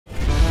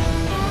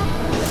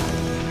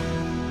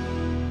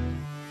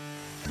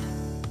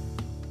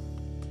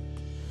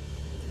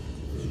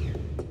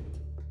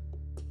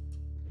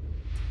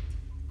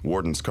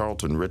Wardens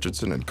Carlton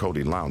Richardson and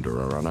Cody Lounder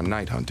are on a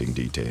night hunting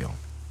detail.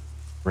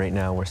 Right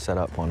now we're set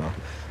up on a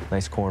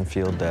nice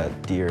cornfield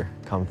that deer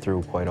come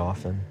through quite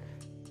often.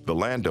 The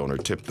landowner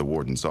tipped the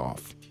wardens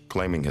off,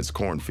 claiming his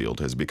cornfield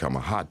has become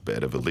a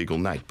hotbed of illegal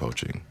night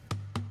poaching.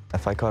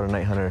 If I caught a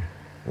night hunter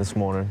this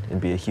morning,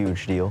 it'd be a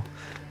huge deal.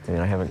 I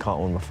mean, I haven't caught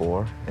one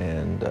before,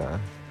 and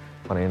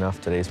funny enough,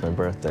 today's my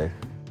birthday.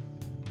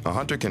 A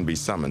hunter can be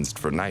summoned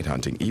for night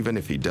hunting even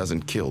if he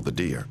doesn't kill the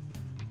deer.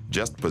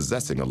 Just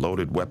possessing a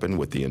loaded weapon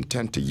with the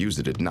intent to use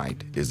it at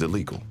night is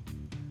illegal.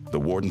 The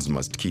wardens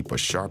must keep a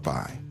sharp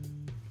eye.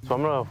 So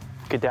I'm gonna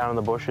get down in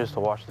the bushes to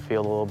watch the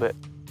field a little bit.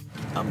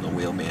 I'm the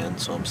wheelman,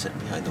 so I'm sitting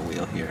behind the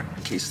wheel here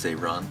in case they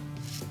run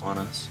on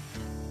us.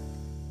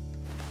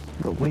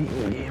 The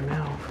waiting game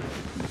now.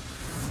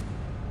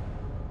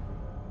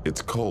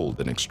 It's cold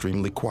and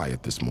extremely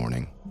quiet this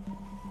morning.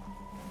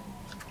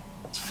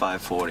 It's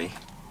 5:40.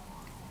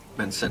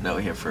 Been sitting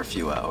out here for a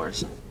few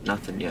hours.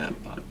 Nothing yet,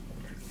 but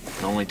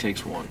it only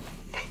takes one.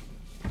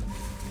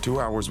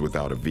 2 hours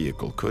without a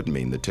vehicle could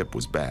mean the tip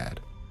was bad,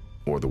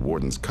 or the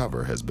warden's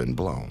cover has been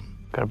blown.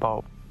 Got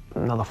about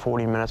another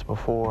 40 minutes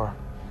before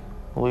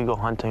legal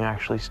hunting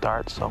actually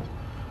starts, so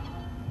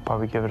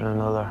probably give it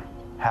another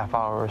half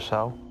hour or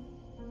so.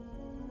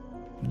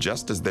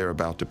 Just as they're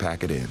about to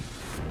pack it in,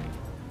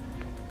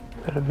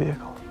 Got a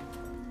vehicle.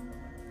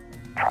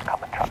 Truck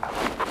coming, truck coming.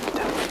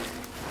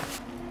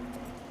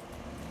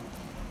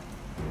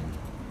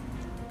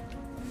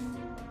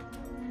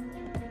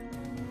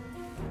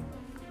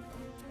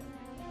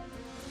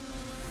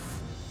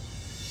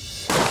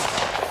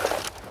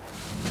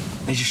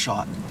 They just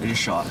shot. They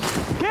just shot.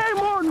 Get him,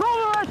 Warden!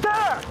 Roll right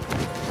there!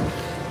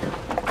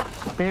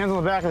 Hands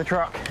on the back of the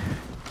truck.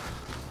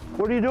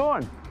 What are you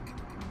doing?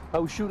 I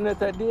was shooting at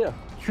that deer.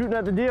 Shooting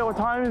at the deer. What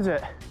time is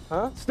it?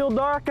 Huh? It's still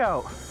dark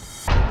out.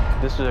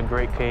 This is a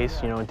great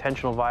case, you know,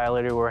 intentional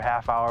violator. We're a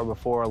half hour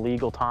before a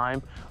legal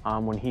time.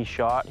 When he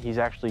shot, he's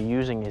actually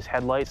using his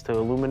headlights to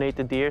illuminate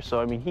the deer.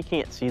 So, I mean, he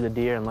can't see the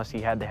deer unless he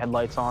had the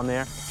headlights on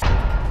there.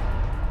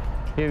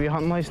 You have your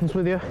hunting license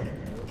with you?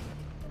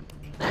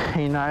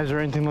 Any knives or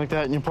anything like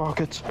that in your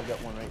pockets? I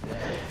got one right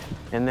there.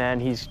 And then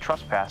he's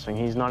trespassing.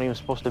 He's not even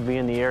supposed to be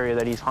in the area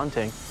that he's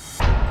hunting.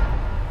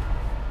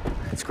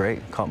 It's great.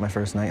 Caught my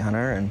first night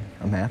hunter, and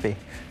I'm happy.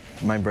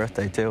 My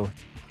birthday, too.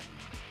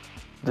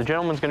 The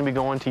gentleman's going to be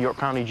going to York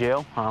County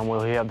Jail,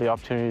 where he have the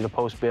opportunity to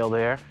post bail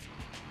there,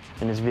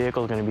 and his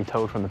vehicle is going to be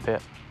towed from the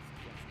pit.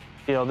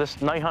 You know,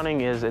 this night hunting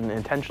is an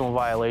intentional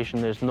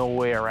violation. There's no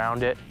way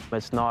around it.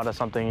 It's not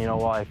something, you know,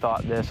 well, I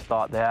thought this,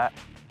 thought that.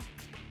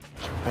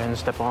 And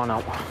step on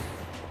out.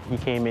 He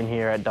came in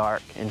here at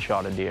dark and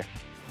shot a deer.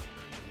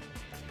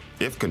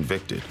 if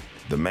convicted,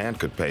 the man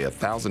could pay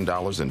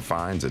 $1,000 in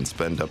fines and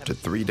spend up to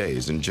 3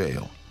 days in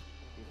jail.